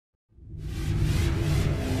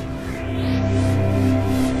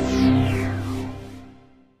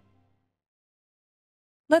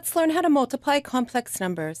Let's learn how to multiply complex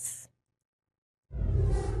numbers.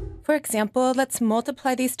 For example, let's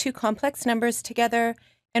multiply these two complex numbers together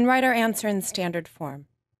and write our answer in standard form.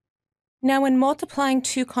 Now, when multiplying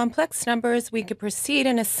two complex numbers, we could proceed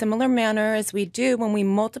in a similar manner as we do when we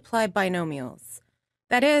multiply binomials.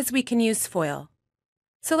 That is, we can use FOIL.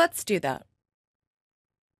 So let's do that.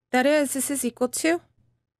 That is, this is equal to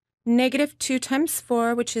negative 2 times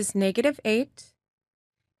 4, which is negative 8,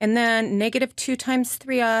 and then negative 2 times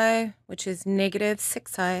 3i, which is negative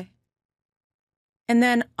 6i, and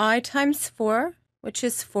then I times 4, which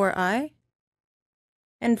is 4i,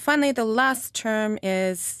 and finally the last term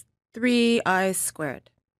is 3i squared.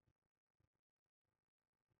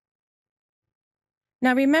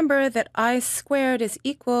 Now remember that I squared is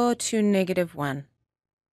equal to negative 1.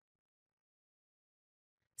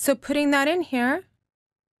 So putting that in here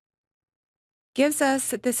gives us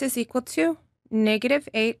that this is equal to negative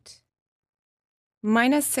 8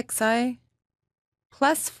 minus 6i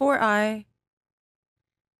plus 4i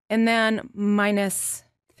and then minus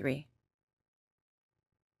 3.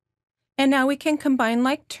 And now we can combine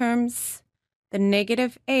like terms. The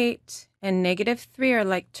negative 8 and negative 3 are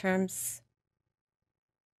like terms,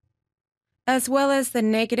 as well as the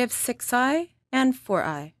negative 6i and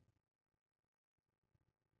 4i.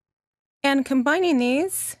 And combining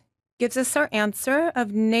these gives us our answer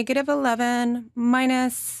of negative 11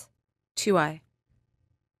 minus 2i.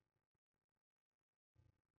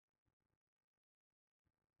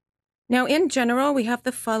 Now, in general, we have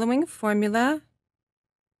the following formula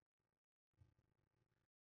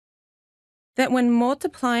that when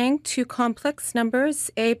multiplying two complex numbers,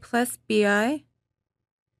 a plus bi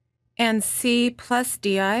and c plus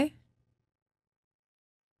di,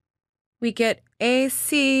 we get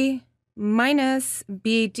ac minus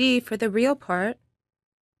bd for the real part,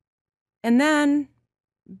 and then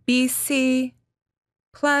bc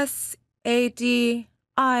plus adi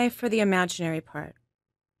for the imaginary part.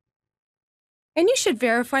 And you should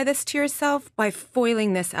verify this to yourself by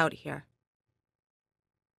foiling this out here.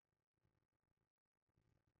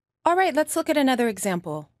 All right, let's look at another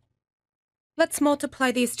example. Let's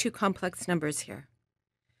multiply these two complex numbers here.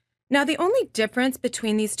 Now, the only difference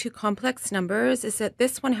between these two complex numbers is that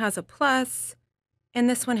this one has a plus and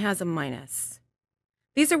this one has a minus.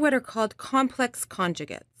 These are what are called complex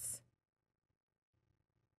conjugates.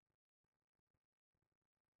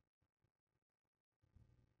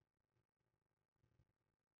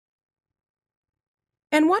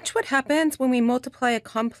 And watch what happens when we multiply a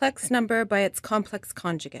complex number by its complex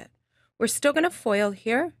conjugate. We're still going to FOIL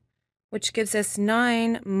here, which gives us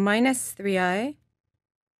 9 minus 3i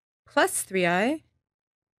plus 3i,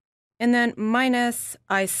 and then minus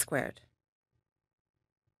I squared.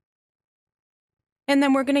 And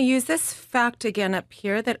then we're going to use this fact again up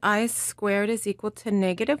here that I squared is equal to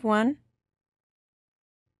negative 1.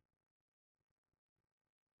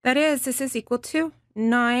 That is, this is equal to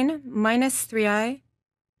 9 minus 3i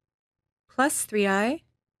plus 3i,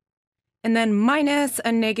 and then minus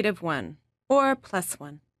a negative 1, or plus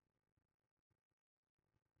 1.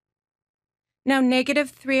 Now,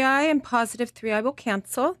 negative 3i and positive 3i will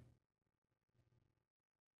cancel,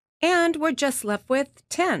 and we're just left with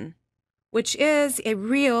 10, which is a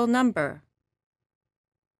real number.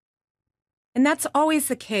 And that's always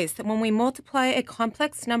the case, that when we multiply a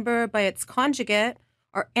complex number by its conjugate,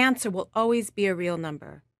 our answer will always be a real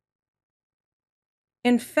number.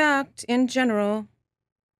 In fact, in general,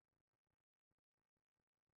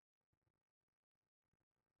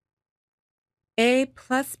 a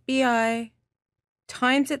plus bi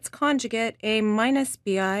times its conjugate, a minus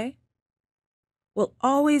bi, will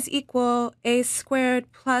always equal a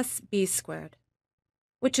squared plus b squared,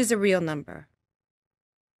 which is a real number.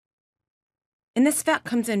 And this fact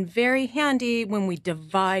comes in very handy when we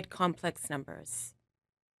divide complex numbers.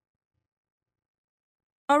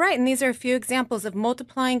 All right, and these are a few examples of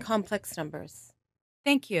multiplying complex numbers.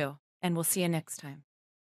 Thank you, and we'll see you next time.